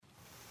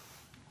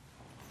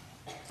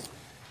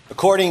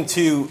According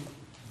to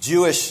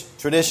Jewish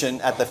tradition,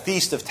 at the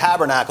Feast of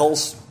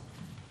Tabernacles,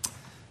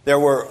 there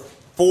were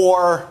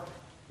 4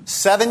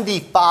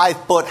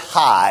 75-foot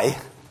high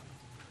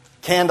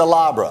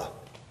candelabra,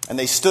 and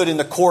they stood in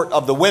the court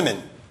of the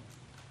women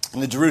in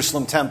the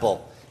Jerusalem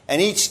temple.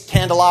 And each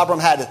candelabrum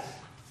had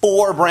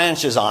 4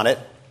 branches on it,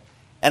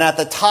 and at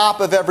the top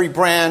of every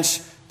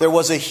branch there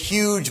was a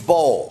huge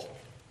bowl.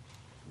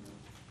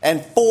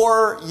 And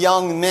 4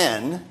 young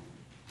men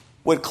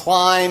would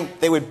climb,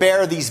 they would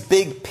bear these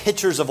big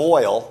pitchers of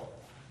oil,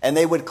 and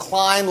they would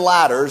climb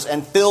ladders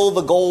and fill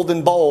the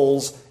golden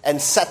bowls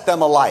and set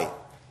them alight.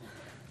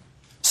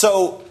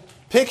 So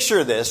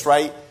picture this,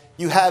 right?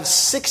 You have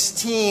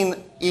 16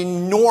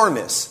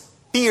 enormous,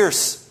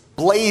 fierce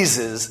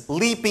blazes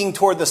leaping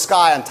toward the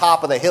sky on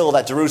top of the hill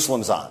that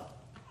Jerusalem's on,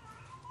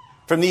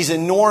 from these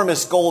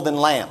enormous golden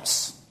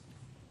lamps.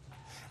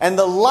 And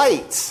the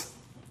light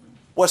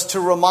was to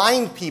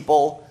remind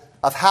people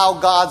of how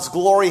God's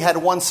glory had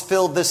once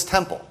filled this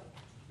temple.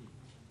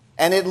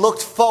 And it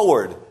looked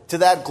forward to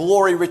that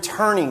glory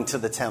returning to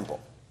the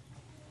temple.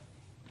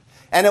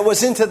 And it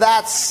was into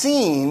that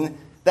scene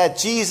that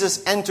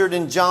Jesus entered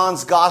in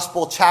John's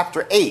Gospel,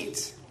 chapter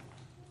 8.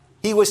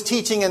 He was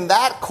teaching in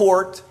that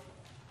court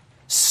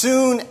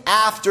soon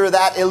after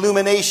that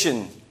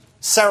illumination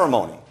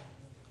ceremony.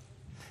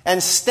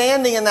 And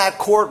standing in that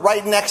court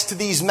right next to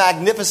these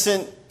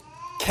magnificent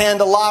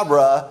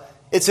candelabra,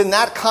 it's in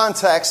that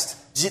context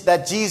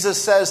that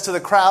Jesus says to the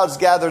crowds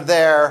gathered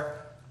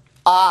there,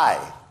 "I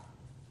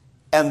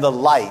am the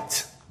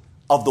light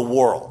of the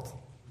world.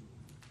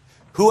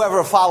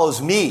 Whoever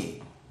follows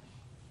me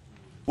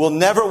will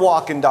never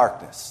walk in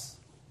darkness,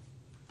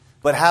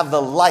 but have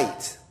the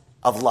light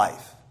of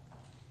life."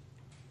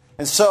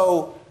 And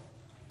so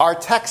our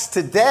text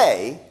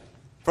today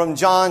from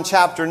John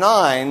chapter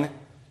 9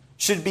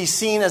 should be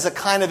seen as a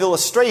kind of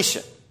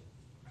illustration,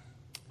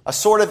 a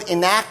sort of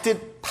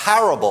enacted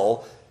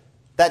parable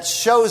that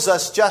shows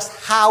us just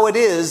how it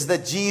is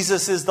that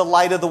Jesus is the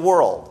light of the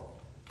world.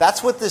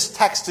 That's what this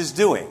text is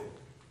doing.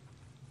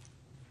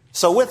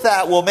 So with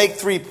that, we'll make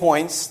 3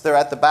 points. They're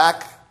at the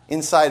back,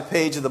 inside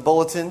page of the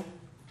bulletin.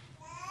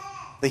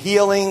 The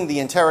healing, the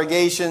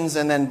interrogations,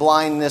 and then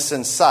blindness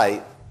and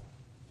sight.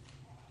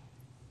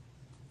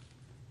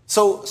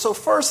 So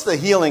first, the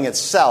healing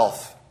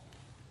itself.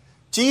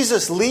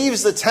 Jesus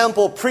leaves the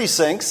temple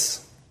precincts,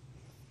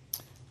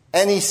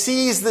 and he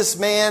sees this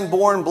man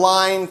born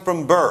blind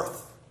from birth.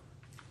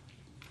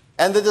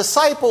 And the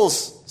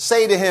disciples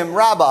say to him,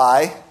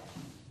 "Rabbi,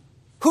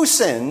 who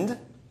sinned,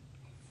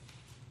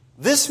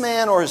 this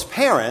man or his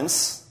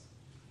parents,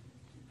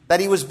 that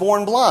he was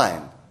born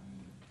blind?"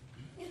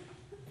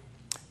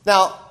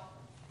 Now,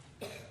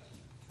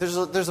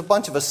 there's a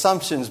bunch of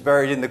assumptions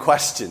buried in the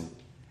question.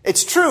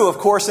 It's true, of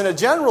course, in a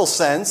general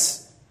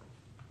sense,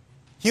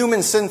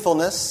 human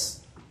sinfulness,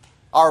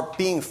 our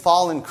being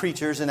fallen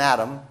creatures in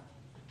Adam,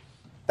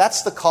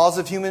 that's the cause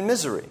of human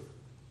misery.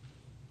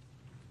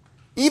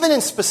 Even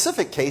in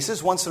specific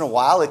cases, once in a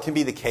while, it can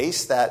be the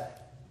case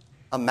that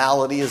a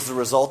malady is the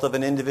result of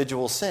an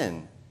individual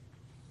sin.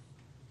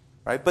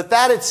 Right? But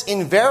that it's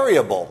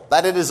invariable,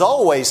 that it is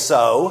always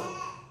so,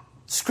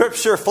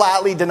 Scripture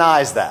flatly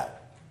denies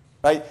that.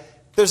 Right?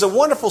 There's a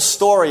wonderful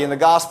story in the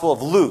Gospel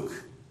of Luke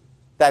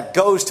that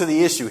goes to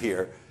the issue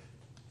here.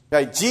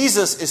 Right?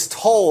 Jesus is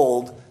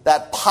told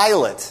that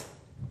Pilate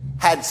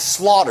had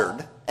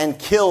slaughtered and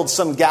killed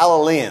some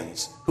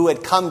Galileans who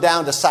had come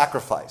down to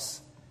sacrifice.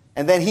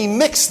 And then he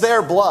mixed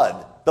their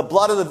blood, the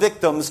blood of the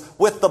victims,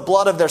 with the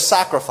blood of their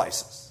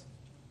sacrifices.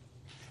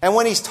 And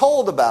when he's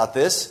told about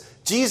this,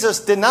 Jesus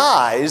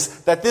denies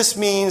that this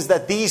means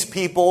that these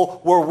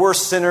people were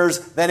worse sinners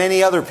than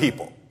any other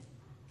people.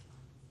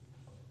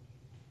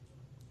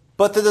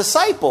 But the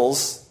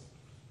disciples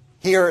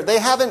here, they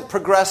haven't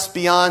progressed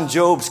beyond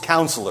Job's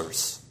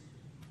counselors.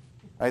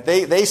 Right?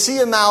 They see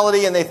a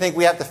malady and they think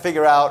we have to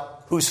figure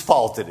out whose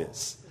fault it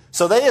is.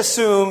 So they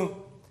assume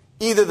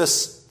either the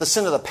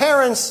sin of the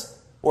parents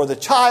or the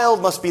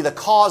child must be the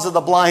cause of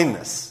the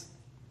blindness.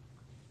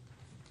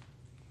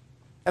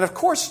 And of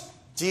course,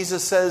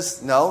 Jesus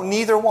says, no,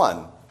 neither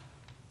one.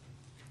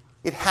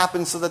 It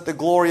happens so that the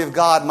glory of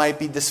God might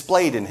be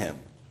displayed in him.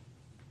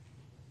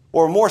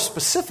 Or more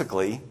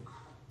specifically,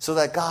 so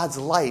that God's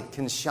light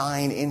can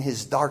shine in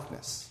his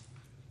darkness.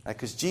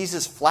 Because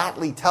Jesus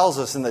flatly tells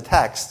us in the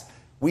text,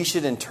 we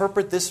should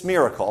interpret this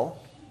miracle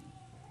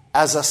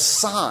as a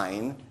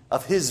sign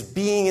of his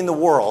being in the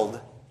world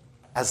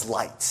as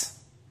light,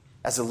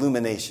 as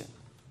illumination.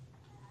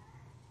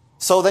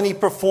 So then he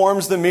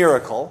performs the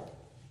miracle.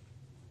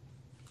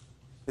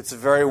 It's a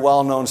very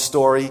well-known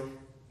story.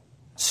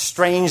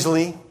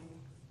 Strangely,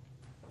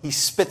 he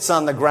spits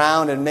on the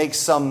ground and makes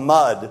some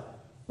mud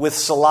with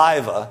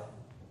saliva.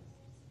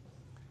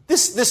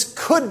 This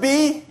could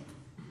be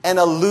an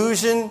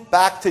allusion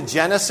back to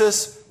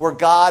Genesis, where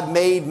God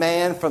made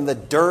man from the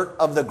dirt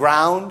of the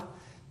ground.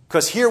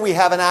 Because here we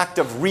have an act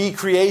of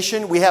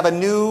recreation. We have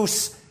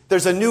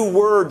there's a new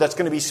word that's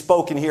going to be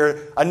spoken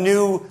here, a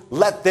new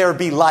 "let there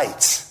be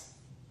light."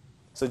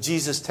 So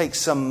Jesus takes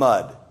some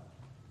mud.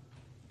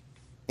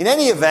 In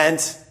any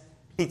event,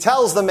 he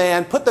tells the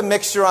man, put the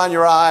mixture on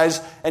your eyes,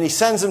 and he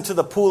sends him to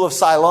the pool of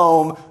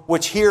Siloam,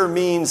 which here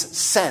means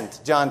sent.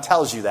 John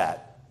tells you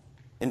that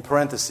in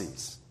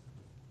parentheses.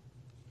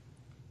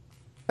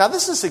 Now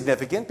this is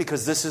significant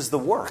because this is the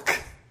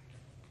work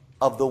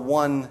of the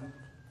one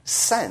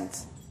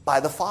sent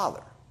by the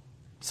Father.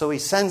 So he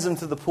sends him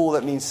to the pool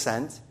that means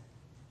sent.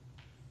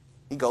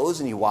 He goes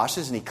and he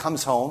washes and he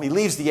comes home. He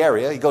leaves the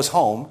area. He goes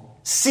home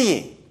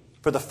seeing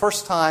for the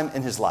first time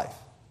in his life.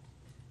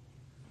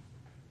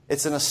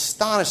 It's an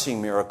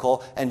astonishing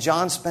miracle, and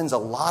John spends a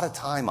lot of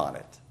time on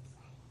it.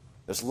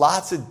 There's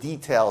lots of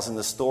details in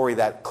the story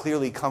that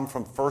clearly come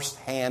from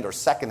first-hand or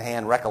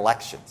second-hand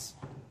recollections.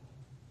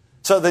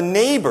 So the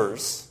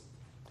neighbors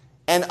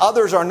and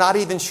others are not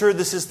even sure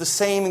this is the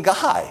same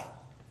guy.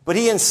 But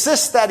he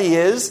insists that he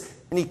is,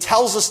 and he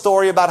tells a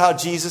story about how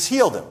Jesus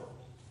healed him.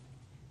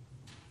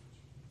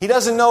 He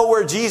doesn't know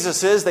where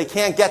Jesus is. They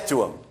can't get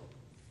to him.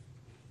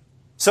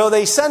 So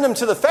they send him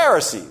to the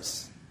Pharisees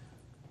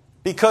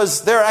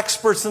because they're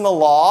experts in the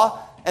law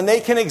and they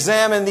can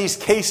examine these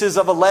cases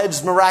of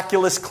alleged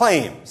miraculous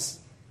claims.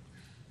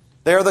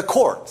 They're the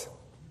court.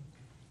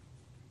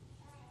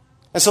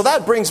 And so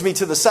that brings me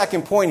to the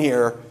second point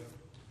here,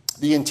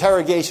 the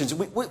interrogations.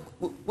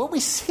 What we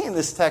see in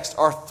this text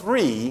are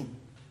three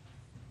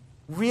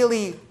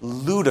really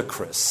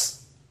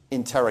ludicrous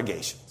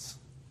interrogations.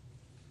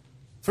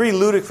 Three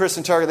ludicrous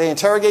interrogations. They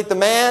interrogate the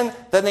man,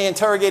 then they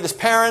interrogate his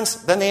parents,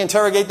 then they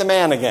interrogate the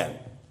man again.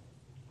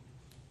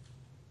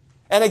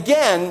 And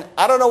again,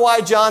 I don't know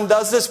why John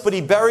does this, but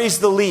he buries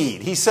the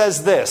lead. He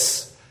says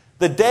this,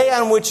 the day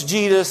on which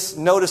Jesus,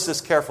 notice this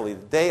carefully,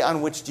 the day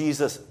on which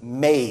Jesus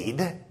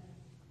made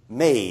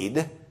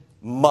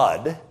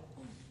mud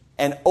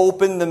and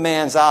opened the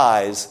man's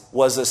eyes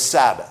was a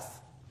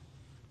Sabbath.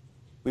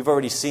 We've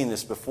already seen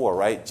this before,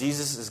 right?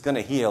 Jesus is going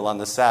to heal on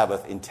the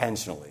Sabbath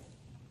intentionally.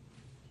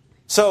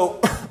 So,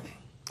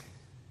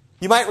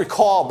 you might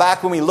recall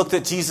back when we looked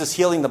at Jesus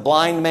healing the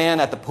blind man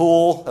at the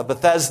pool of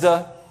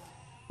Bethesda,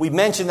 we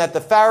mentioned that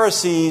the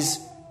Pharisees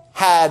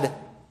had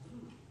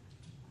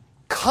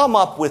come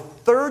up with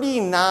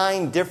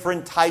 39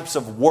 different types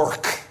of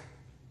work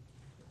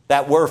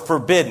that were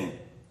forbidden.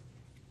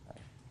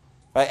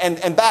 Right?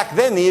 And back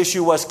then the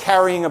issue was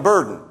carrying a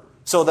burden.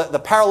 So the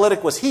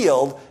paralytic was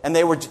healed, and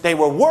they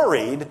were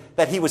worried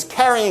that he was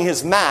carrying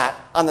his mat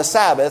on the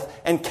Sabbath,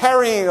 and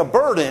carrying a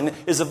burden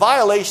is a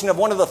violation of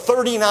one of the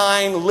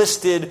 39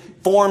 listed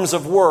forms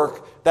of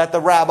work that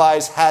the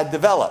rabbis had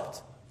developed.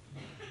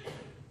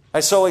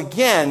 And so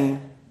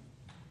again,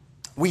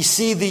 we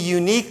see the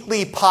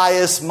uniquely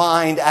pious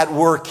mind at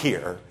work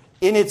here,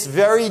 in its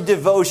very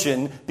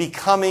devotion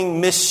becoming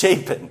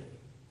misshapen,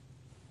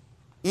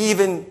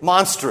 even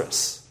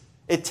monstrous.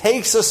 It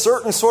takes a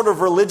certain sort of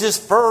religious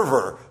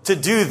fervor to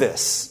do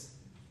this.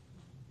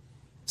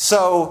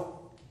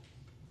 So,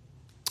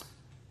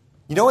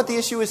 you know what the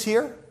issue is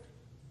here?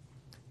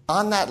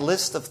 On that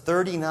list of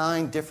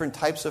 39 different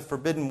types of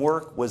forbidden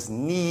work was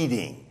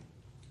kneading.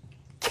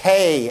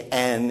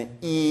 K-N-E-A-D-I-N-G,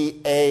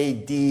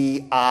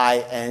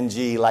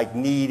 like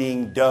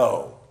kneading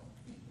dough.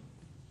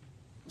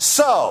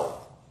 So,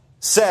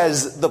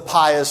 says the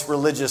pious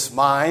religious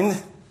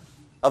mind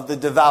of the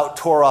devout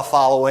Torah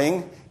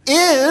following,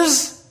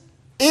 is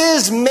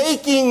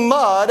making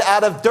mud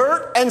out of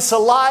dirt and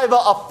saliva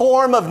a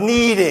form of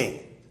kneading?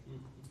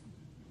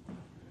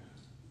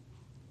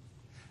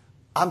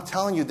 I'm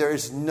telling you, there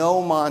is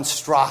no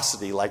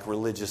monstrosity like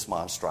religious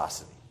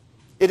monstrosity.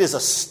 It is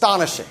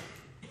astonishing.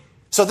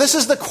 So this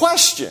is the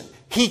question.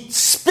 He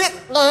spit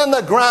on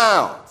the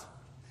ground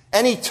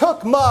and he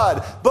took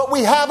mud, but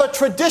we have a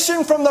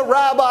tradition from the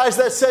rabbis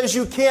that says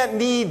you can't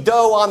knead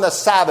dough on the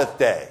Sabbath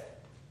day.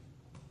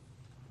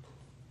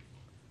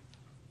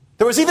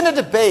 There was even a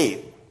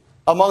debate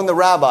among the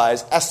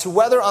rabbis as to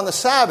whether on the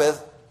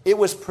Sabbath it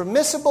was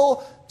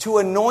permissible to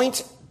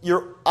anoint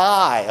your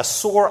eye, a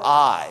sore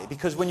eye,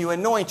 because when you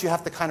anoint, you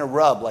have to kind of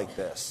rub like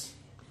this.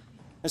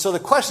 And so the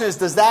question is,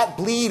 does that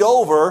bleed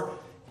over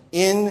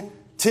into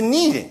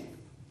kneading?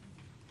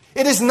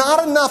 It is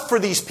not enough for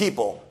these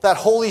people that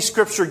Holy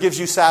Scripture gives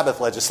you Sabbath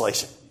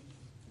legislation.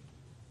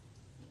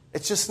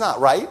 It's just not,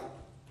 right?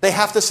 They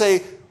have to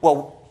say,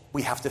 well,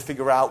 we have to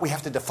figure out, we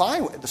have to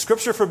define. The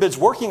Scripture forbids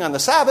working on the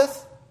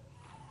Sabbath.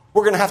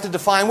 We're going to have to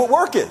define what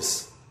work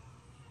is.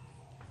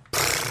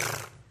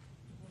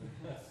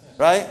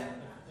 Right?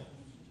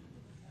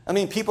 I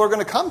mean, people are going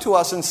to come to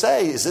us and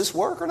say, is this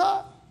work or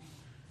not?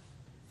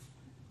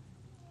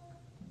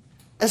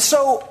 And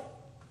so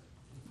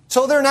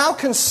they're now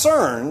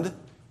concerned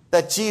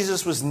that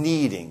Jesus was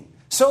kneading.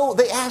 So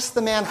they asked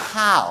the man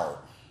how.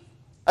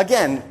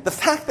 Again, the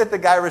fact that the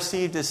guy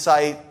received his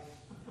sight.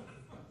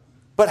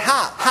 But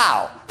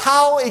how?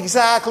 How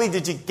exactly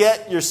did you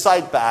get your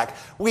sight back?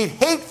 We'd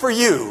hate for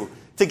you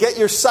to get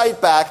your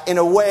sight back in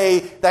a way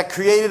that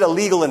created a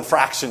legal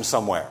infraction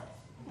somewhere.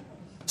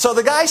 So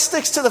the guy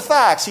sticks to the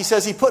facts. He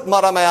says, he put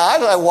mud on my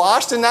eyes, I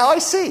washed, and now I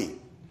see.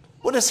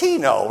 What does he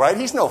know, right?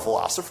 He's no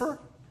philosopher.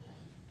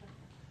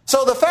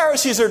 So the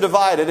Pharisees are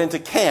divided into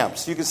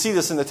camps. You can see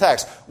this in the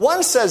text.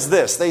 One says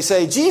this. They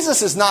say,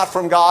 Jesus is not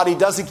from God. He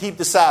doesn't keep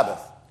the Sabbath.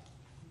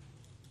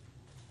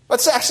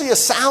 That's actually a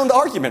sound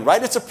argument,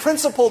 right? It's a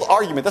principled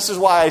argument. This is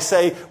why I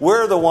say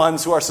we're the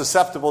ones who are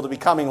susceptible to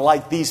becoming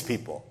like these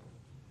people.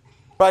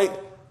 Right?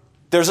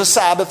 There's a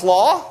Sabbath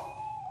law.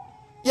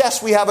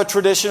 Yes, we have a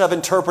tradition of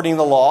interpreting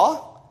the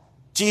law.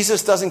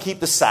 Jesus doesn't keep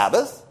the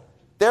Sabbath.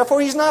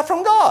 Therefore, he's not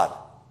from God.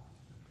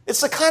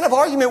 It's the kind of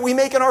argument we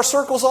make in our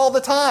circles all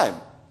the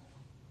time.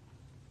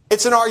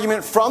 It's an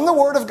argument from the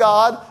Word of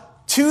God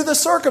to the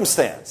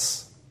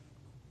circumstance.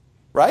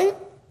 Right?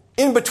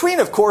 In between,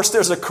 of course,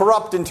 there's a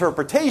corrupt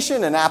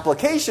interpretation and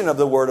application of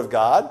the Word of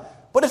God,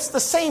 but it's the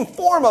same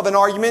form of an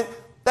argument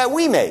that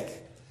we make.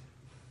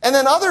 And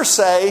then others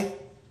say,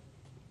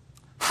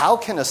 how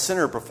can a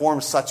sinner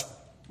perform such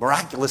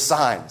miraculous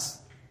signs?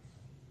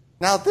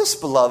 Now this,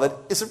 beloved,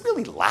 is a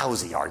really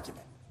lousy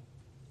argument.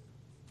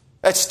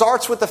 It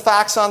starts with the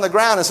facts on the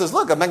ground and says,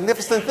 look, a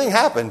magnificent thing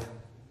happened.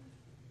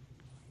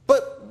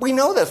 But we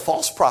know that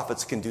false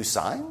prophets can do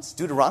signs.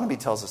 Deuteronomy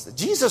tells us that.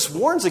 Jesus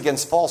warns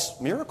against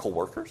false miracle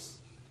workers.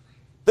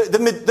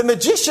 The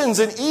magicians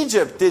in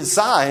Egypt did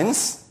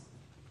signs.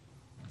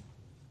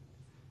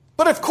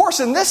 But of course,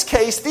 in this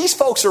case, these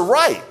folks are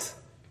right.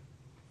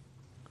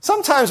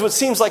 Sometimes what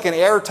seems like an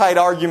airtight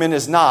argument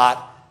is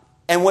not,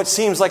 and what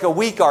seems like a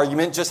weak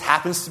argument just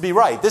happens to be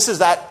right. This is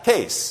that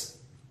case.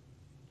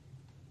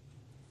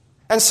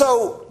 And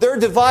so they're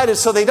divided,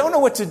 so they don't know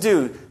what to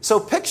do. So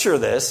picture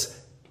this.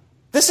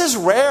 This is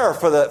rare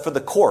for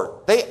the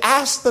court. They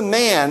ask the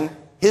man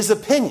his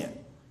opinion.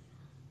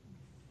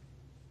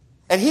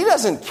 And he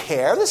doesn't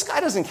care. This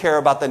guy doesn't care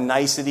about the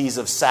niceties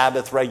of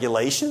Sabbath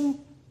regulation.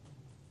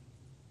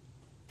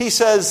 He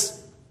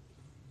says,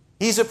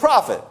 he's a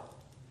prophet.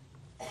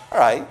 All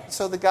right,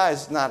 so the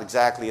guy's not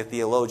exactly a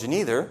theologian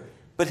either,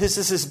 but this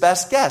is his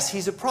best guess.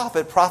 He's a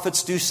prophet.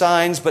 Prophets do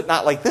signs, but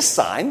not like this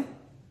sign.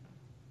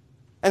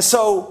 And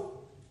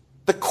so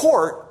the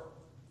court,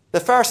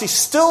 the Pharisees,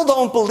 still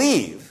don't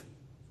believe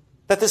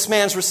that this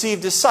man's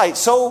received his sight.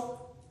 So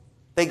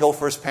they go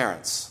for his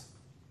parents.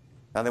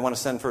 Now they want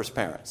to send for his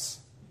parents.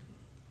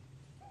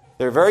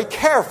 They're very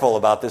careful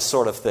about this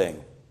sort of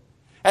thing.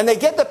 And they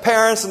get the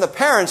parents, and the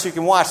parents, you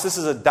can watch, this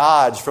is a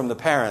dodge from the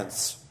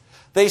parents.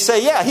 They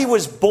say, yeah, he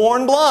was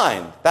born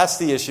blind. That's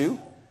the issue.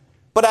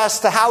 But as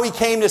to how he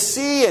came to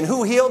see and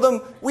who healed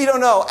him, we don't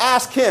know.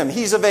 Ask him.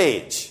 He's of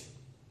age.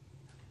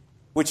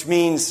 Which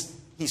means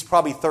he's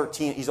probably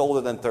 13. He's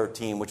older than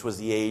 13, which was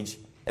the age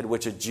at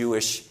which a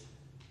Jewish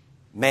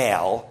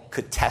male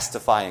could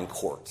testify in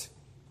court.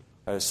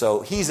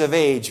 So he's of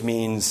age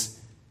means,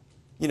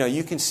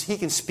 he can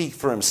speak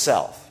for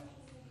himself.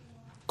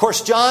 Of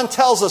course, John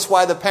tells us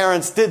why the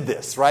parents did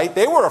this, right?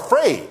 They were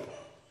afraid.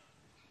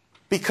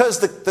 Because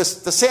the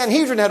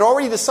Sanhedrin had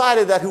already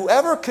decided that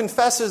whoever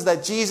confesses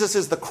that Jesus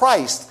is the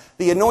Christ,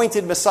 the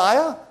anointed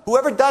Messiah,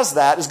 whoever does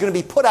that is going to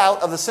be put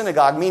out of the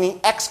synagogue, meaning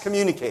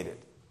excommunicated.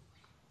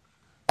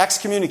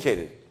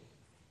 Excommunicated.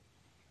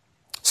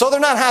 So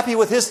they're not happy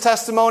with his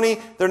testimony.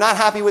 They're not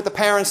happy with the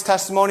parents'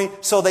 testimony.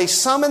 So they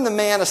summon the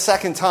man a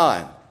second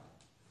time.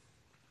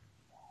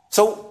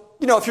 So,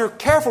 if you're a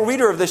careful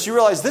reader of this, you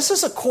realize this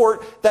is a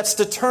court that's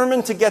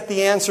determined to get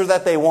the answer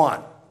that they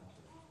want.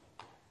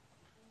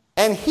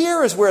 And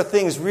here is where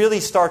things really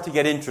start to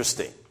get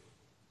interesting.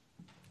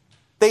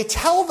 They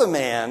tell the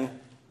man,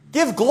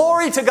 give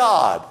glory to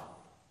God.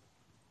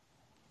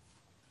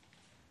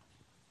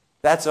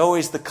 That's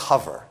always the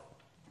cover,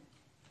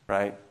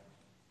 right?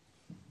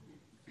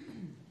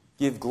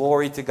 Give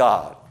glory to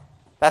God.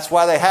 That's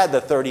why they had the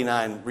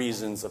 39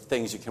 reasons of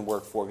things you can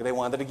work for. They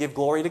wanted to give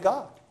glory to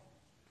God.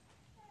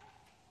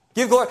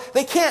 Give glory.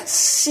 They can't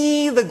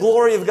see the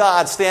glory of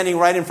God standing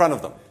right in front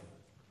of them.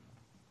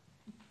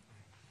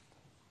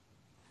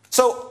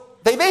 So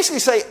they basically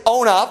say,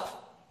 own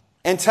up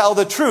and tell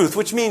the truth,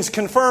 which means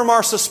confirm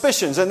our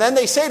suspicions. And then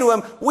they say to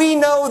him, we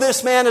know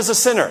this man is a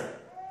sinner.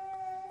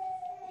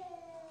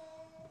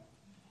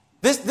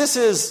 This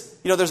is,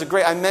 there's a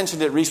great, I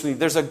mentioned it recently,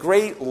 there's a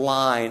great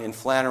line in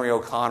Flannery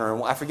O'Connor,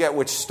 and I forget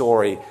which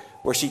story,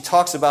 where she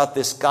talks about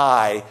this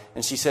guy,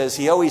 and she says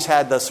he always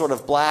had the sort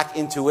of black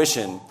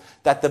intuition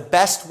that the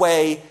best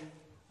way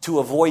to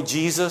avoid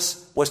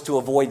Jesus was to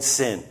avoid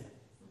sin.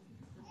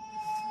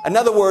 In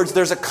other words,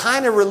 there's a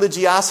kind of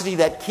religiosity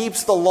that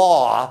keeps the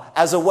law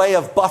as a way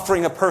of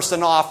buffering a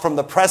person off from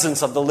the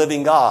presence of the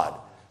living God.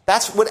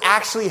 That's what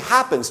actually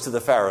happens to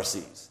the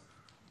Pharisees,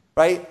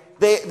 right?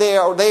 They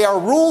are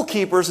rule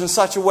keepers in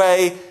such a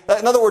way that,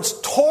 in other words,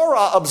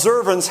 Torah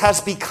observance has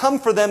become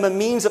for them a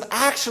means of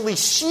actually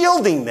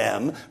shielding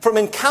them from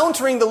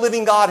encountering the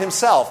living God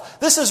himself.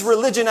 This is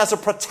religion as a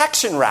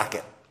protection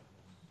racket.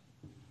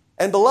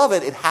 And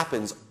beloved, it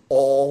happens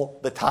all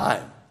the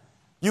time.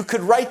 You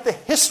could write the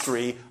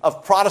history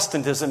of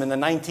Protestantism in the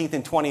 19th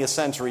and 20th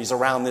centuries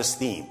around this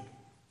theme.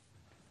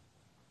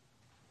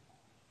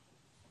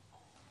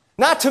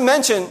 Not to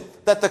mention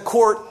that the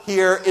court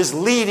here is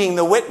leading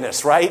the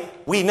witness, right?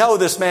 We know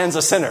this man's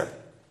a sinner.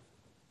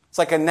 It's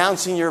like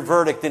announcing your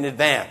verdict in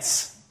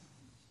advance.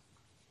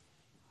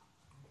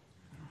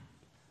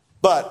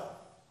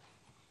 But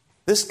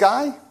this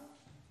guy,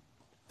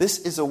 this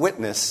is a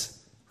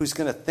witness who's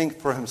going to think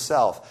for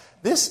himself.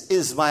 This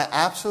is my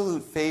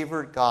absolute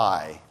favorite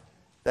guy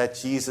that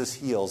Jesus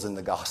heals in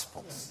the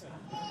Gospels.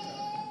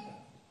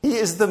 He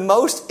is the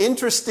most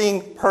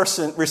interesting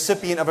person,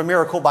 recipient of a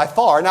miracle by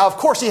far. Now, of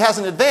course, he has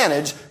an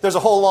advantage. There's a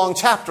whole long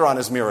chapter on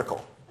his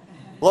miracle.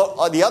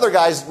 Well, the other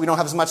guys, we don't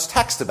have as much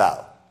text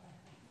about.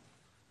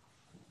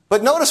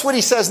 But notice what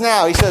he says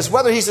now. He says,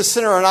 whether he's a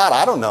sinner or not,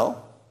 I don't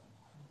know.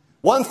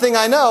 One thing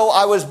I know,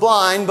 I was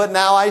blind, but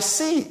now I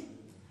see.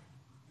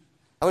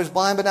 I was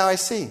blind, but now I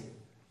see.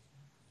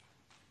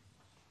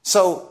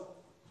 So,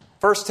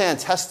 first-hand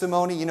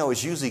testimony,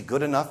 is usually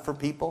good enough for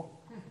people.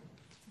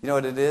 You know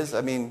what it is?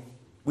 I mean,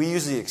 we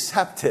usually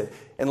accept it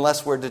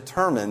unless we're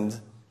determined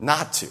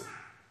not to.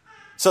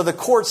 So the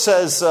court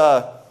says,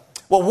 well,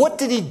 what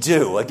did he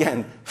do?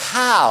 Again,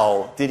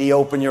 how did he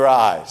open your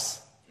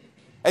eyes?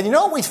 And you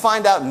know what we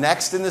find out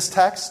next in this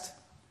text?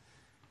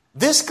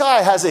 This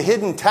guy has a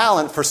hidden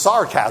talent for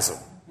sarcasm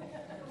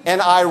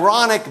and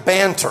ironic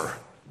banter.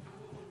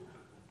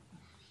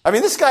 I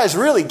mean, this guy is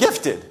really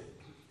gifted.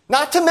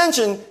 Not to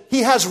mention,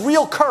 he has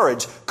real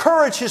courage.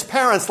 Courage his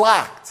parents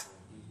lacked.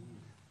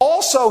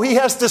 Also, he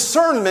has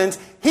discernment.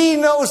 He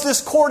knows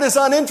this court is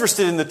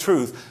uninterested in the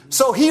truth.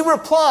 So he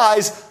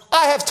replies,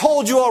 I have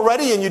told you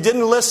already and you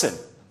didn't listen.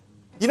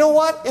 You know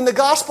what? In the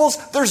Gospels,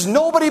 there's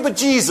nobody but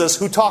Jesus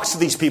who talks to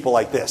these people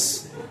like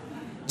this.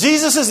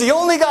 Jesus is the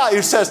only guy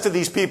who says to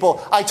these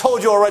people, I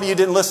told you already, you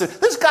didn't listen.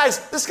 This guy's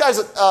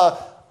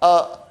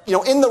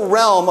in the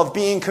realm of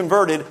being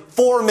converted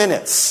 4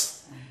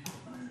 minutes.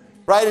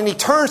 Right? And he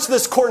turns to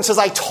this court and says,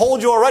 I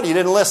told you already, you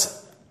didn't listen.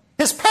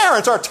 His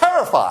parents are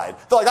terrified.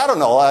 They're like, I don't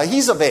know,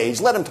 he's of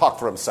age. Let him talk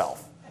for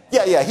himself.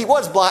 Yeah, he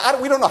was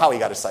blind. We don't know how he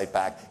got his sight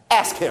back.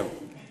 Ask him.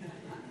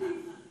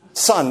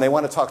 Son, they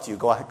want to talk to you.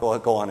 Go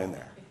on in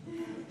there.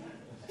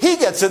 He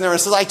gets in there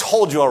and says, I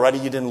told you already,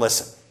 you didn't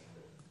listen.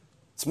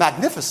 It's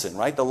magnificent,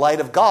 right? The light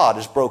of God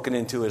is broken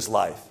into his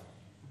life.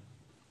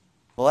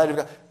 The light of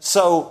God.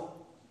 So,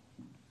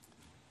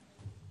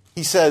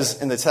 he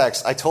says in the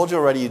text, I told you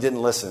already, you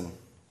didn't listen.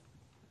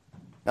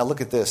 Now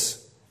look at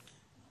this.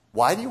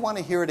 Why do you want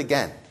to hear it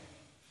again?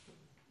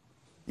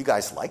 You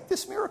guys like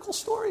this miracle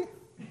story?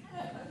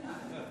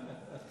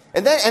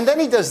 And then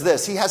he does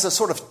this. He has a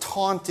sort of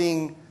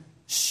taunting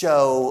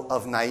show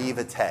of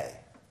naivete,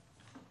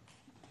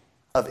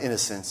 of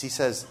innocence. He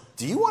says,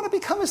 do you want to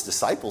become his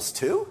disciples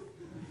too?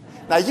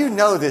 Now you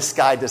know this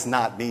guy does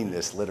not mean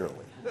this literally.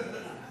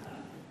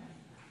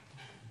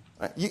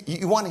 Right?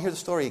 You want to hear the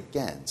story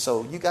again.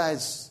 So you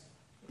guys,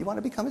 you want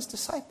to become his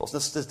disciples.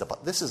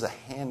 This is a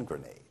hand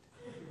grenade,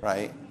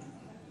 right?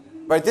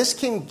 Right, this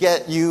can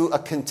get you a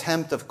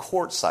contempt of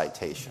court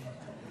citation.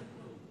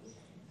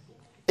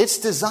 It's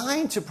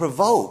designed to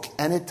provoke,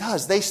 and it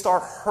does. They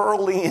start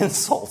hurling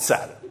insults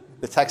at him.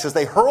 The text says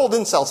they hurled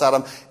insults at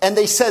him, and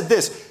they said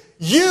this,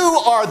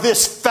 you are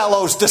this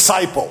fellow's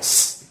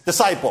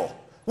disciple.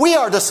 We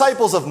are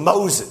disciples of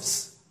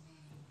Moses.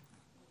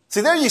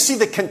 See, there you see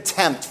the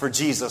contempt for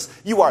Jesus.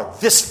 You are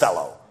this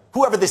fellow.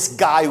 Whoever this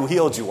guy who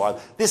healed you are,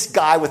 this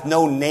guy with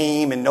no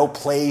name and no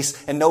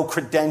place and no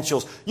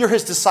credentials, you're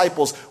his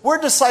disciples. We're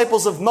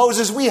disciples of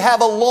Moses. We have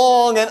a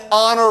long and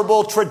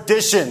honorable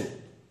tradition.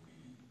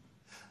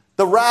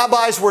 The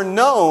rabbis were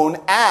known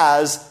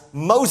as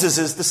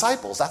Moses'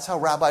 disciples. That's how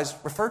rabbis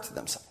refer to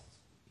themselves.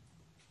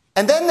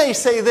 And then they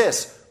say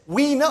this,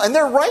 we know, and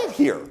they're right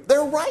here.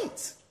 They're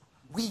right.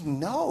 We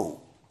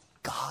know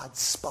God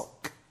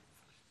spoke,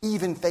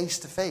 even face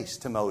to face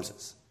to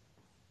Moses.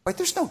 Right?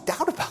 There's no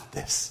doubt about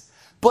this.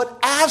 But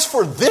as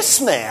for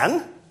this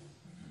man,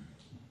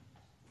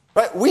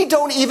 right, we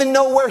don't even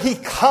know where he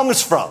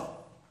comes from.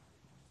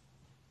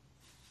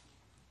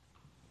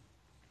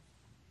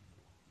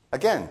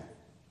 Again,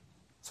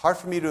 it's hard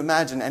for me to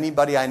imagine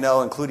anybody I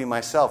know, including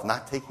myself,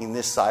 not taking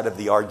this side of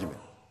the argument.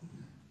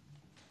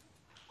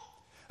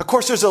 Of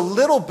course, there's a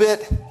little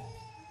bit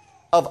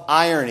of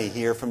irony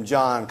here from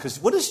John, because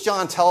what does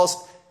John tell us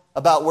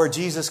about where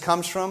Jesus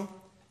comes from?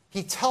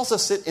 He tells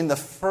us it in the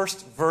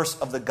first verse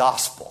of the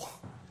gospel.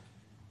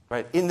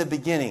 Right? In the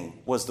beginning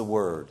was the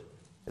Word,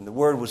 and the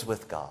Word was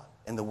with God,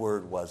 and the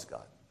Word was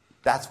God.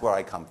 That's where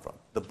I come from,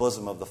 the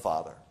bosom of the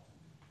Father.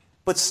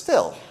 But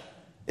still,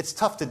 it's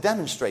tough to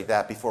demonstrate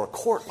that before a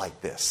court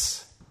like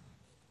this.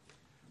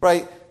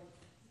 Right?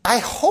 I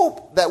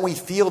hope that we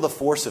feel the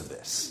force of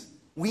this.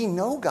 We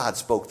know God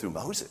spoke through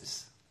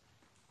Moses.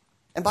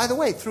 And by the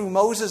way, through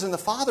Moses and the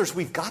fathers,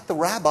 we've got the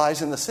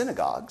rabbis in the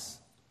synagogues.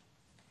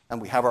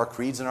 And we have our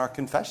creeds and our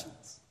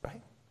confessions, right?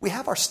 We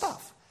have our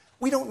stuff.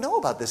 We don't know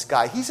about this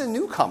guy. He's a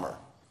newcomer.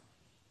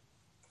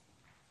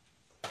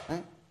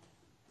 Right?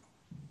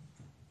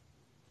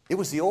 It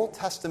was the Old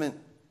Testament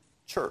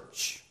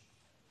church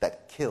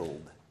that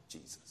killed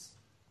Jesus.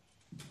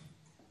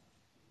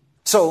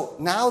 So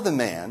now the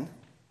man,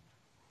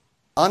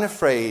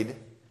 unafraid,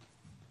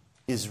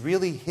 is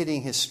really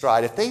hitting his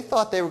stride. If they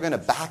thought they were going to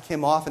back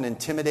him off and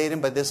intimidate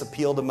him by this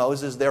appeal to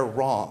Moses, they're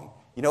wrong.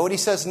 You know what he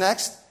says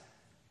next?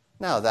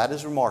 Now, that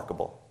is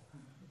remarkable.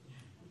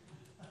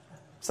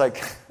 It's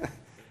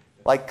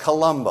like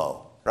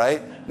Columbo,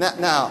 right?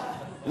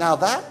 Now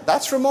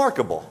that's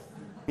remarkable,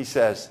 he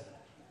says.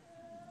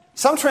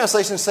 Some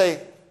translations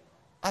say,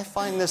 I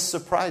find this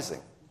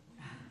surprising.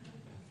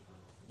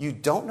 You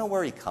don't know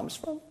where he comes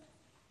from,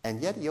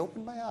 and yet he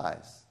opened my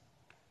eyes.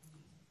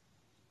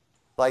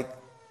 Like,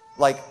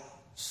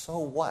 so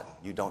what?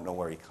 You don't know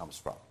where he comes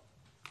from.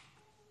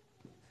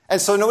 And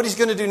so know what he's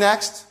going to do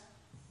next?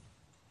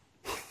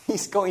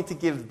 He's going to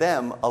give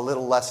them a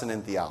little lesson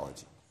in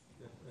theology.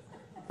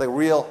 The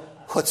real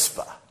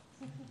chutzpah.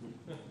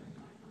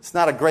 It's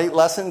not a great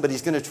lesson, but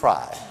he's going to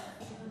try.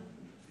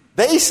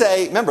 They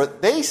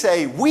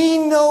say, we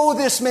know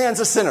this man's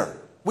a sinner.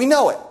 We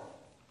know it.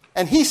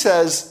 And he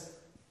says,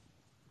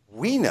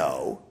 we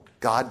know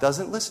God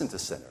doesn't listen to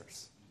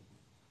sinners.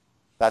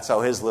 That's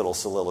how his little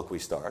soliloquy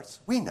starts.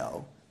 We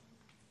know.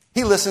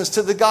 He listens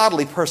to the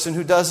godly person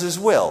who does his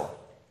will.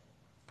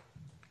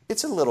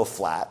 It's a little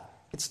flat.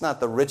 It's not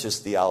the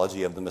richest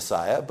theology of the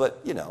Messiah,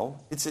 but,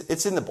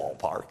 it's in the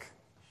ballpark.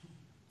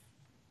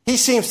 He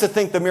seems to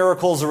think the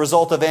miracle is a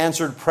result of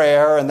answered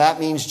prayer, and that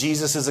means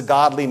Jesus is a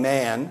godly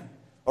man,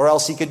 or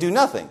else he could do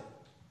nothing.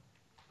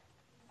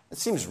 It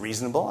seems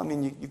reasonable. I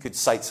mean, you could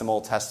cite some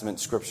Old Testament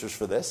scriptures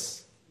for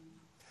this.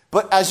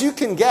 But as you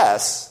can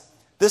guess,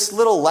 this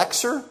little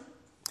lecture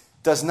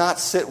does not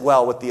sit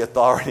well with the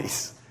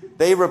authorities.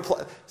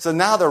 So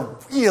now they're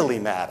really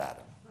mad at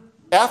him.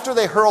 After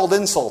they hurled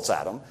insults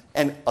at him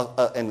and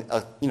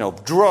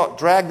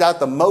dragged out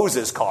the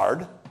Moses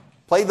card,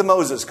 played the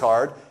Moses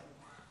card,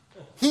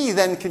 he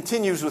then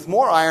continues with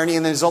more irony,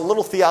 and there's a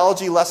little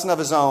theology lesson of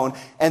his own,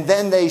 and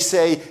then they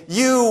say,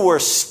 you were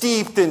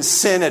steeped in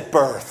sin at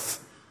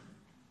birth.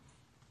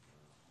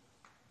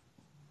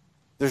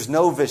 There's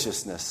no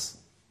viciousness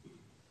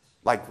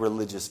like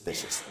religious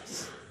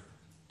viciousness.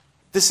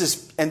 This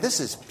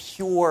is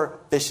pure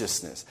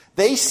viciousness.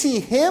 They see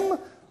him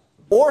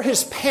or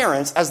his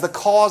parents as the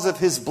cause of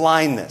his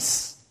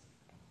blindness.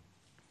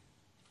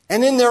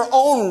 And in their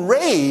own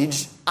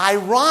rage,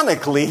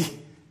 ironically,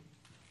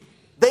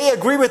 they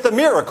agree with the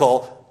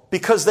miracle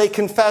because they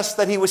confess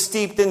that he was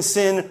steeped in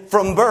sin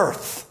from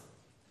birth.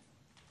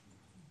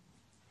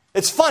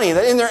 It's funny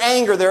that in their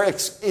anger, they're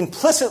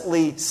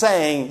implicitly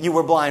saying you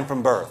were blind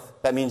from birth.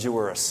 That means you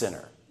were a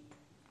sinner.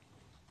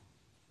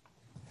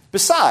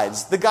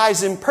 Besides, the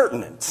guy's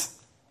impertinent.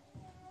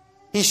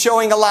 He's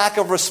showing a lack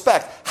of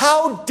respect.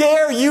 How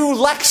dare you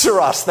lecture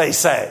us, they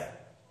say.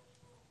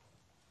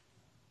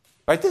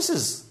 Right? This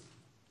is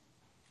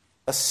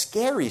a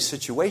scary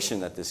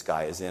situation that this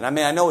guy is in. I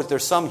mean, I know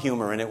there's some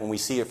humor in it when we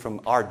see it from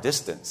our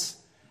distance,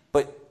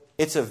 but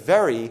it's a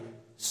very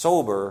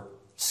sober,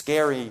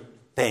 scary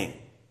thing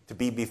to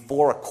be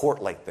before a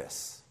court like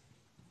this.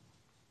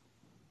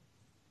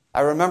 I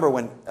remember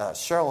when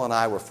Cheryl and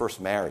I were first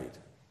married,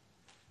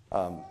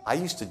 I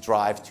used to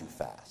drive too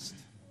fast.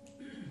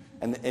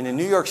 And in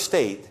New York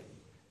State,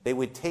 they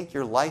would take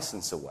your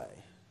license away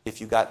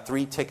if you got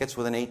 3 tickets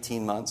within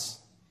 18 months.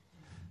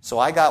 So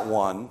I got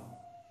one,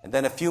 and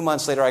then a few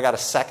months later, I got a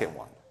second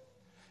one.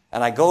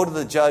 And I go to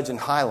the judge in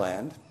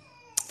Highland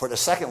for the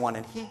second one,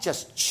 and he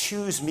just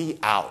chews me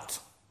out.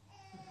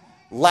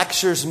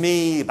 Lectures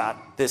me about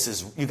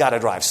you got to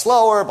drive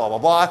slower, blah, blah,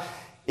 blah.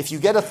 If you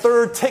get a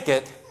third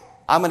ticket,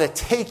 I'm going to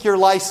take your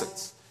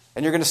license.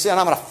 And you're going to say, and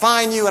I'm going to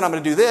fine you, and I'm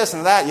going to do this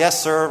and that.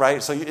 Yes, sir,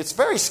 right? So it's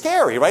very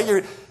scary,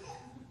 right?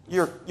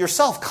 Your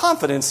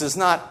self-confidence is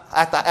not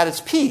at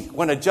its peak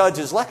when a judge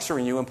is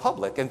lecturing you in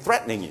public and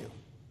threatening you.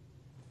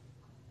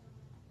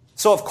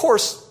 So, of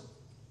course,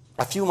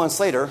 a few months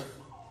later,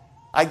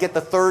 I get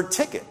the third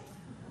ticket.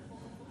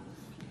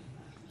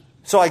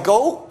 So I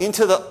go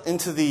into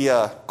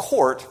the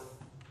court,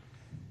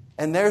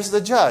 and there's the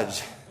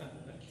judge.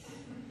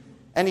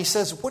 And he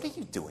says, what are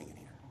you doing in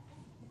here?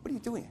 What are you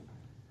doing?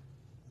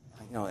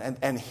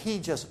 And he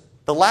just,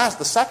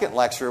 the second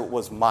lecture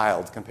was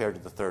mild compared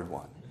to the third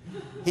one.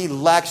 He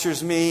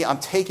lectures me, I'm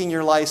taking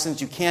your license,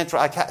 you can't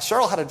drive.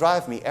 Cheryl had to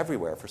drive me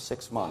everywhere for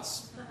 6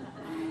 months.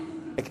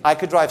 I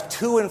could drive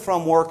to and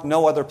from work,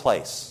 no other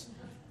place.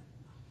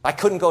 I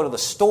couldn't go to the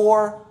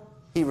store.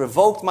 He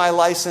revoked my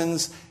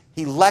license.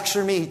 He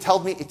lectured me. He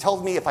told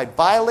me if I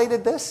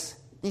violated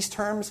these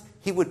terms,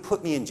 he would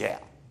put me in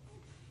jail.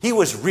 He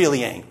was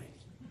really angry.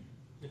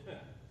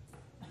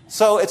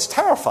 So it's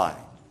terrifying,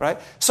 right?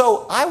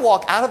 So I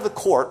walk out of the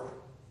court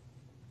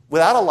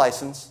without a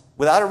license,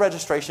 without a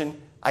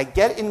registration. I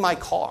get in my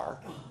car.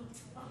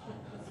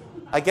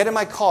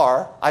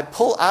 I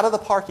pull out of the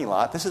parking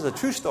lot. This is a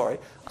true story.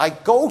 I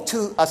go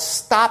to a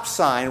stop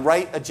sign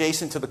right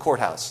adjacent to the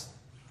courthouse.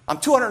 I'm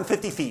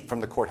 250 feet from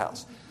the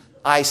courthouse.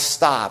 I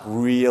stop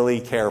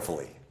really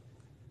carefully.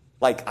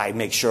 Like, I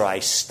make sure I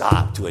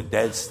stop to a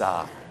dead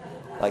stop.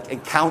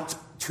 And count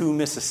to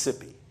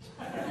Mississippi.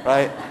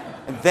 Right?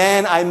 And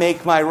then I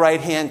make my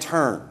right-hand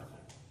turn.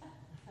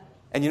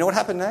 And you know what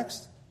happened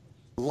next?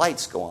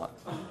 Lights go on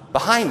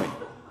behind me.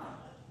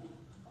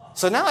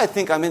 So now I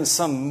think I'm in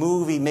some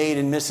movie made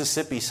in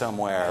Mississippi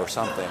somewhere or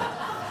something.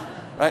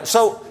 Right?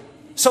 So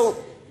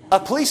a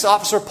police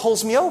officer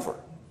pulls me over.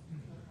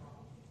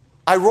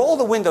 I roll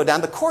the window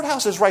down. The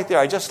courthouse is right there.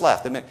 I just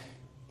left.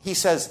 He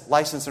says,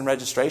 license and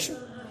registration.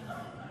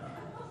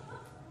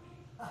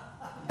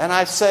 And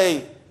I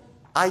say,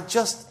 I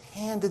just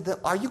handed them.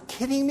 Are you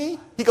kidding me?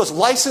 He goes,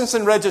 license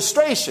and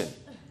registration.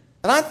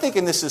 And I'm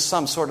thinking this is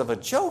some sort of a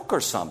joke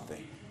or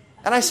something.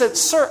 And I said,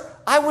 sir,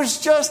 I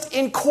was just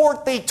in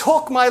court. They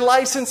took my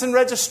license and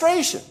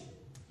registration.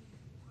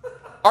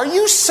 Are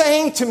you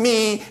saying to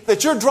me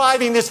that you're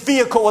driving this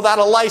vehicle without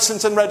a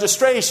license and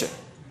registration?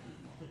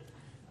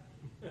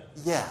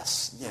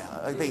 Yes,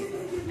 yeah.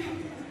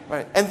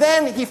 Right. And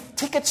then he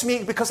tickets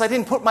me because I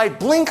didn't put my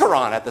blinker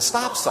on at the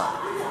stop sign.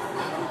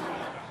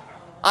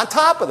 On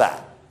top of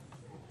that,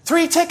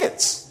 3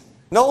 tickets.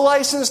 No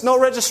license, no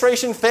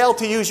registration, failed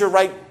to use your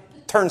right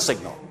turn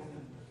signal.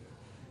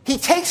 He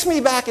takes me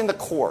back into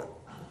court.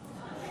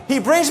 He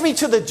brings me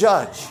to the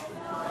judge,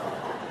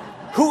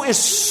 who is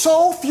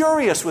so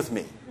furious with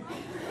me.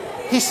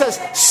 He says,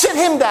 sit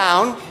him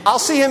down. I'll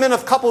see him in a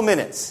couple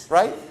minutes,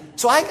 right?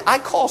 So I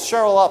call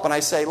Cheryl up and I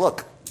say,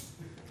 look,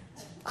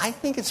 I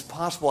think it's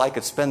possible I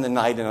could spend the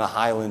night in a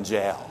Highland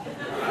jail.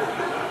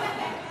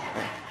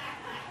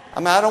 I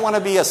mean, I don't want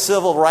to be a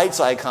civil rights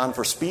icon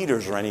for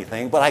speeders or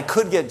anything, but I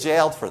could get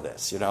jailed for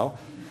this, you know?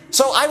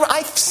 So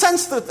I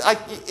sense that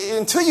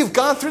until you've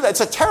gone through that,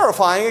 it's a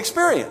terrifying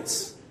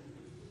experience.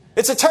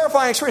 It's a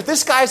terrifying experience.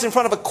 This guy's in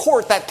front of a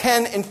court that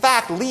can, in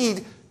fact,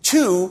 lead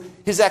to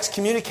his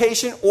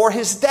excommunication or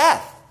his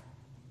death.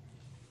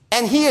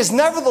 And he is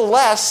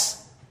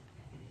nevertheless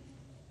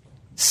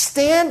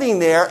standing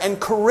there and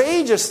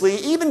courageously,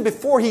 even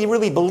before he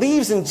really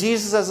believes in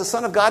Jesus as the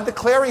Son of God,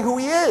 declaring who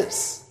he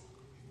is.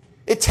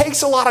 It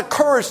takes a lot of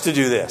courage to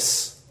do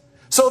this.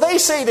 So they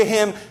say to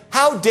him,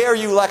 how dare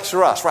you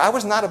lecture us? Right? I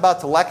was not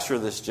about to lecture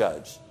this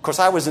judge. Of course,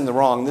 I was in the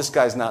wrong. This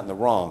guy's not in the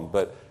wrong.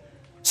 But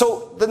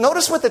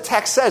notice what the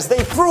text says.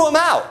 They threw him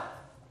out.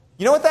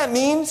 You know what that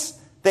means?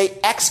 They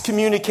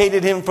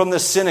excommunicated him from the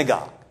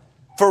synagogue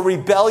for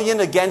rebellion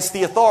against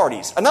the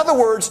authorities. In other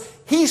words,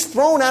 he's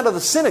thrown out of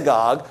the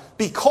synagogue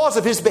because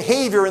of his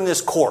behavior in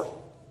this court.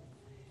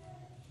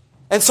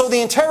 And so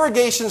the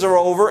interrogations are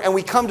over, and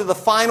we come to the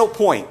final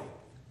point.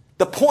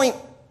 The point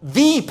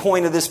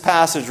of this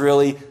passage,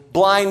 really,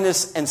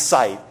 blindness and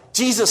sight.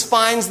 Jesus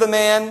finds the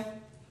man.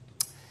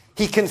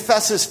 He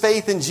confesses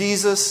faith in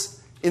Jesus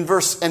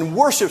and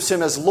worships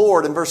him as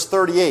Lord in verse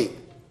 38.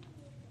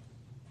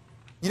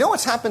 You know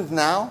what's happened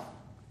now?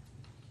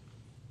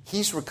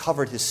 He's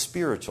recovered his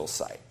spiritual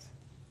sight.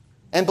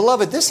 And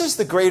beloved, this is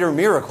the greater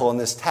miracle in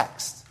this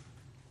text.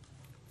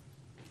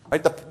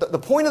 Right? The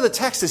point of the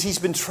text is he's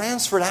been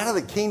transferred out of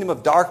the kingdom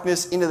of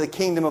darkness into the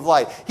kingdom of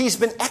light. He's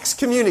been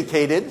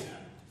excommunicated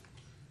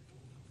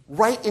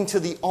right into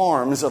the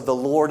arms of the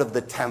Lord of the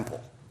temple.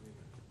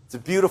 It's a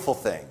beautiful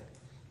thing.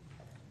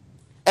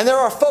 And there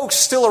are folks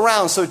still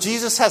around, so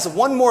Jesus has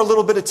one more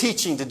little bit of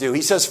teaching to do.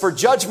 He says, for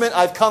judgment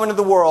I've come into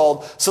the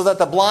world, so that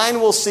the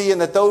blind will see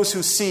and that those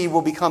who see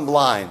will become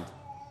blind.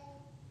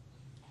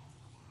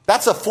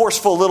 That's a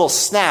forceful little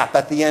snap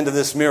at the end of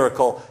this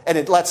miracle, and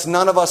it lets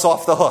none of us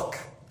off the hook.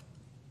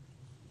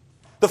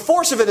 The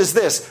force of it is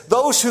this: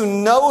 those who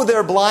know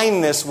their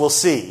blindness will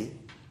see.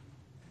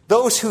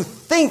 Those who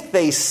think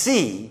they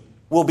see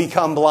will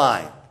become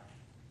blind.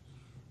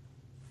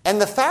 And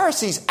the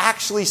Pharisees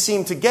actually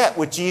seem to get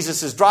what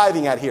Jesus is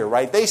driving at here,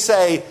 right? They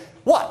say,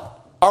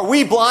 what? Are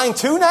we blind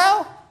too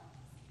now?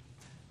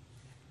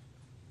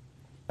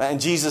 And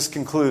Jesus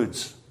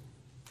concludes,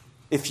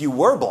 if you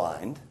were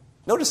blind,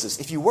 notice this,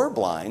 if you were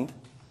blind,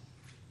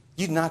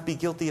 you'd not be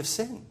guilty of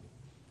sin.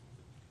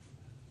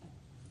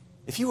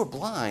 If you were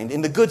blind,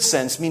 in the good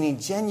sense, meaning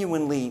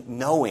genuinely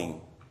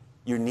knowing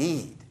your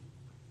need,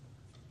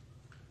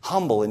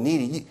 humble and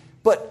needy,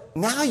 but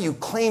now you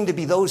claim to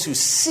be those who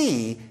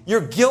see,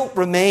 your guilt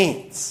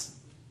remains.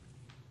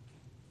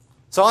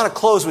 So I want to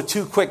close with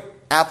 2 quick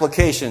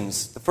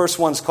applications. The first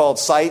one's called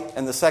sight,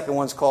 and the second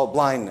one's called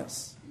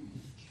blindness.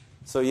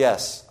 So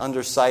yes,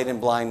 under sight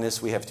and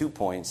blindness, we have 2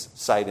 points,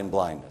 sight and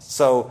blindness.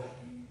 So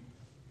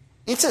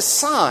it's a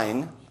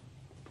sign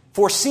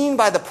foreseen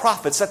by the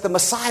prophets that the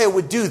Messiah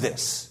would do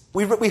this.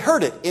 We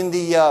heard it in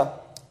the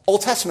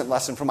Old Testament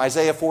lesson from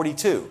Isaiah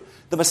 42.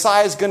 The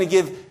Messiah is going to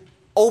give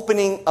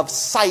opening of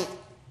sight,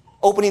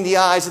 opening the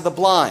eyes of the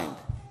blind.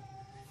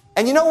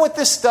 And you know what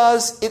this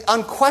does? It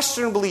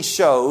unquestionably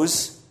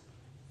shows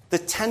the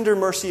tender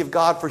mercy of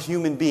God for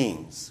human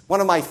beings. One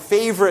of my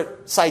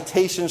favorite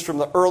citations from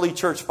the early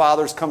church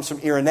fathers comes from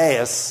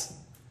Irenaeus,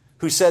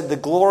 who said, the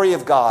glory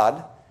of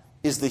God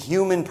is the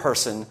human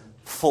person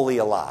fully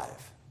alive.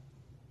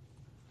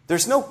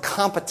 There's no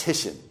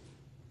competition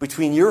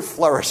between your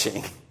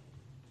flourishing,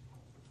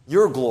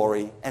 your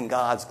glory, and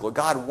God's glory.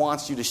 God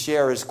wants you to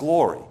share his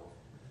glory.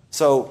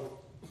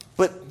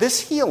 But this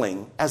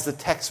healing, as the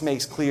text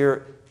makes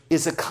clear,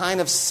 is a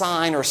kind of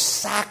sign or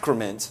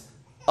sacrament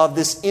of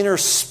this inner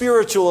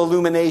spiritual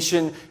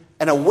illumination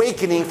and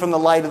awakening from the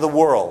light of the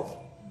world.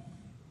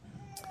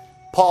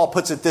 Paul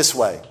puts it this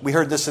way. We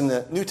heard this in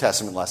the New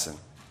Testament lesson.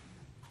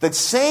 The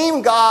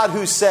same God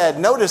who said,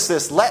 notice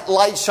this, let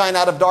light shine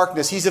out of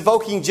darkness. He's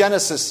evoking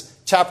Genesis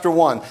chapter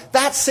 1.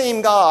 That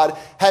same God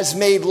has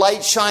made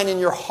light shine in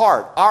your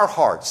heart, our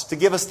hearts, to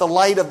give us the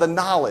light of the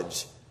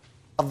knowledge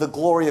of the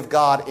glory of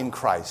God in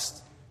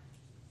Christ.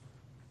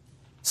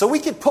 So we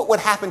could put what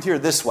happened here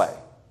this way.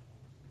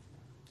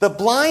 The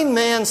blind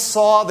man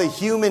saw the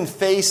human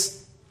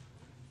face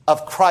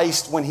of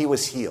Christ when he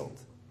was healed.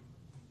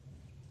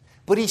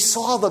 But he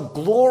saw the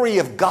glory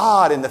of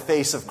God in the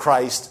face of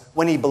Christ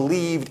when he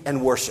believed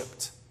and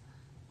worshiped.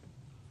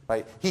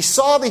 Right? He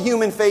saw the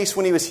human face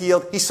when he was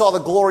healed. He saw the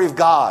glory of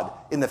God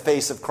in the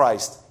face of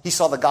Christ. He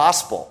saw the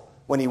gospel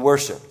when he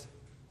worshiped.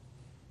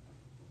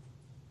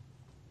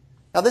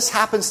 Now this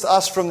happens to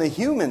us from the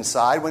human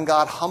side when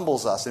God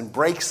humbles us and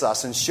breaks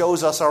us and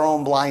shows us our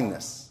own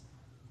blindness.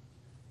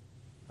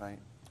 Right?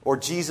 Or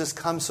Jesus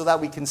comes so that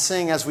we can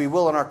sing as we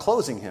will in our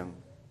closing hymn.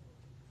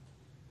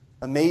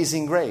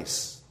 Amazing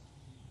grace.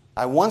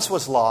 I once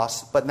was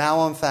lost, but now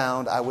I'm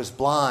found. I was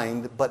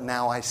blind, but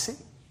now I see.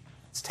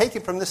 It's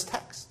taken from this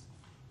text,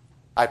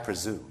 I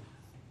presume.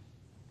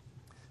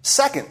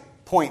 Second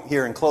point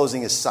here in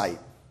closing is sight.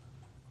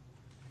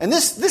 And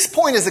this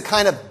point is a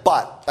kind of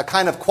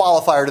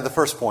qualifier to the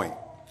first point.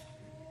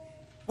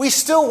 We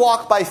still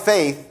walk by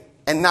faith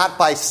and not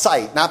by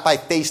sight, not by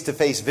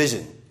face-to-face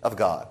vision of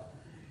God.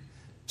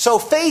 So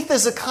faith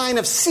is a kind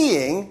of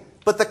seeing,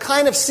 but the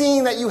kind of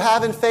seeing that you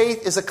have in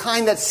faith is a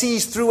kind that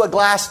sees through a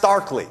glass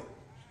darkly.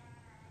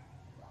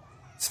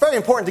 It's very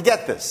important to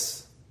get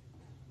this.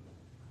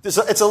 It's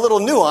a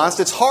little nuanced.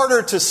 It's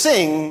harder to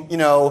sing,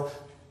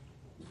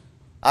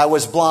 I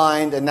was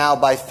blind and now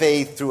by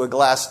faith through a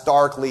glass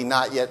darkly,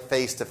 not yet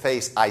face to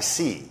face, I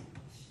see.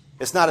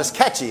 It's not as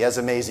catchy as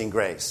Amazing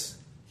Grace,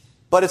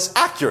 but it's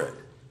accurate.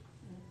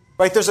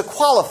 Right? There's a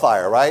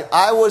qualifier, right?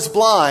 I was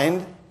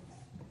blind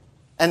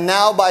and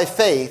now by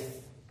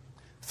faith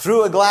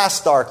through a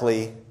glass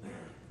darkly,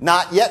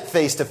 not yet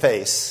face to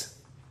face,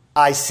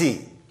 I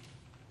see.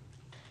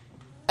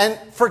 And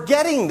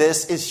forgetting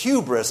this is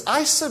hubris.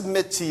 I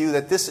submit to you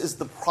that this is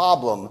the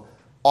problem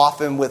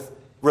often with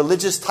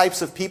religious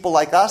types of people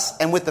like us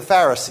and with the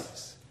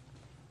Pharisees.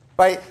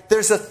 Right?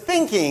 There's a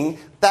thinking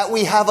that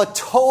we have a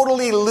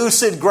totally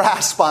lucid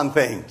grasp on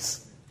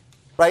things.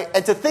 Right?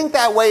 And to think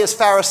that way is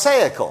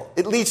Pharisaical.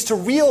 It leads to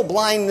real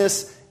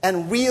blindness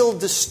and real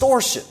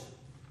distortion.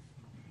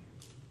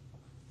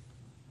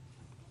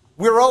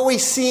 We're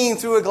always seeing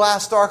through a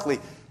glass darkly.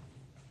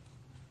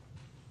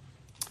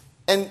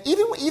 And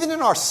even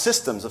in our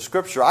systems of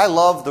Scripture, I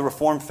love the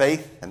Reformed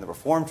faith and the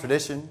Reformed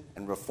tradition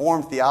and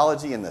Reformed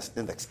theology and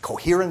the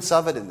coherence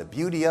of it and the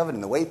beauty of it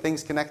and the way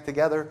things connect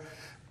together.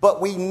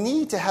 But we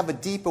need to have a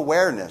deep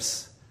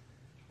awareness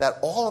that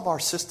all of our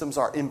systems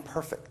are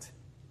imperfect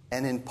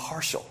and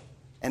impartial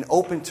and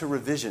open to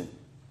revision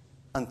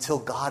until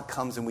God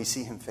comes and we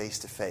see him face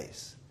to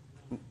face.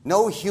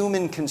 No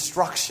human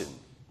construction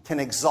can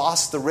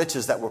exhaust the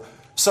riches that we're...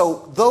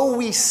 So though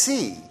we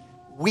see,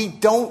 we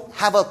don't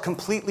have a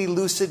completely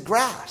lucid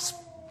grasp.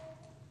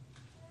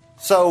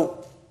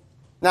 So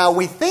now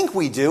we think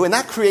we do, and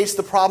that creates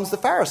the problems the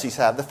Pharisees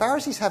have. The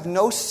Pharisees have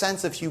no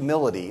sense of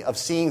humility, of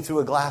seeing through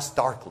a glass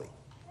darkly.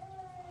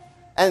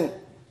 And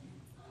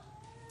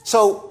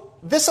so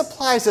this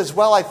applies as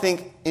well, I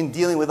think, in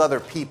dealing with other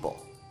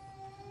people.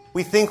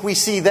 We think we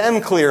see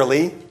them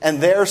clearly and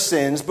their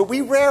sins, but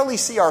we rarely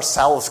see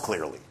ourselves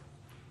clearly.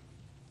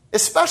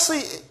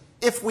 Especially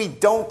if we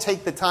don't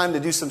take the time to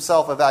do some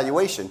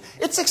self-evaluation.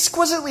 It's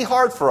exquisitely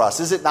hard for us,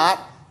 is it not,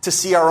 to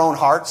see our own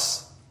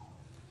hearts?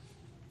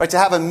 Right, to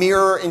have a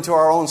mirror into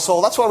our own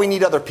soul. That's why we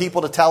need other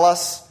people to tell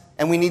us,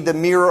 and we need the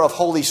mirror of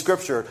Holy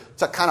Scripture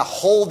to kind of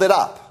hold it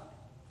up.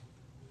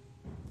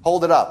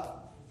 Hold it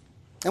up.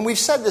 And we've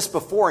said this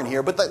before in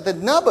here, but the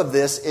nub of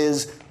this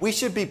is we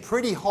should be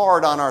pretty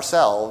hard on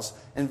ourselves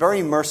and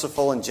very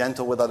merciful and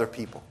gentle with other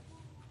people.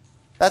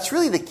 That's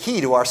really the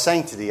key to our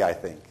sanctity, I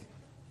think.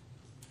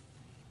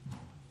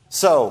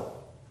 So,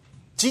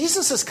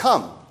 Jesus has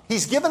come.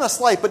 He's given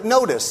us light. But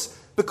notice,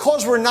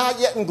 because we're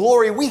not yet in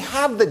glory, we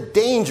have the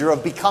danger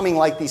of becoming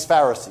like these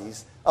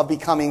Pharisees, of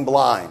becoming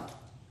blind.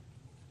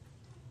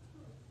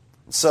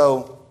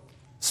 So,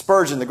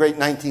 Spurgeon, the great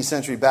 19th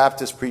century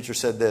Baptist preacher,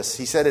 said this.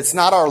 He said, it's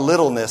not our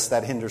littleness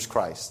that hinders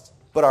Christ,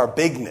 but our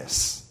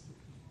bigness.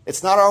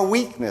 It's not our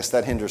weakness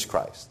that hinders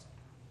Christ.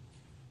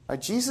 Now,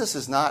 Jesus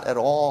is not at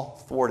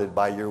all thwarted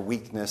by your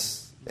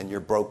weakness and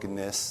your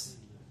brokenness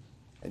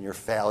and your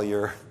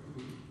failure.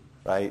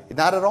 Right?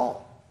 Not at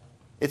all.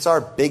 It's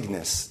our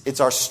bigness. It's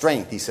our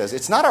strength, he says.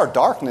 It's not our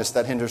darkness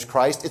that hinders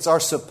Christ. It's our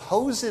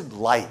supposed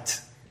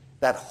light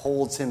that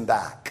holds him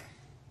back.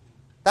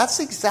 That's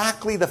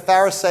exactly the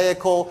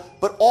Pharisaical,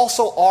 but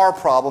also our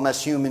problem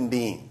as human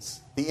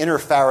beings. The inner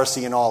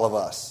Pharisee in all of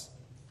us.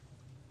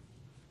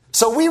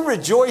 So we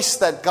rejoice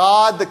that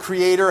God, the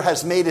Creator,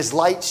 has made his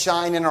light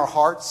shine in our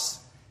hearts.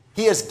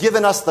 He has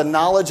given us the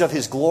knowledge of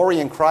his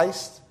glory in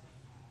Christ.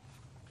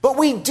 But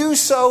we do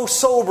so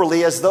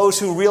soberly as those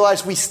who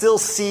realize we still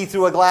see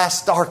through a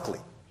glass darkly.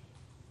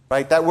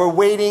 Right? That we're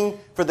waiting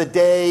for the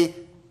day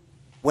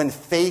when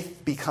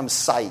faith becomes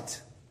sight.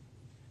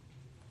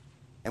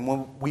 And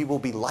when we will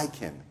be like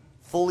him,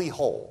 fully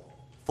whole,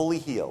 fully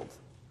healed,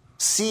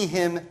 see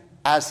him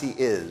as he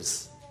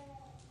is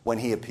when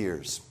he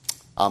appears.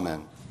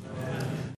 Amen.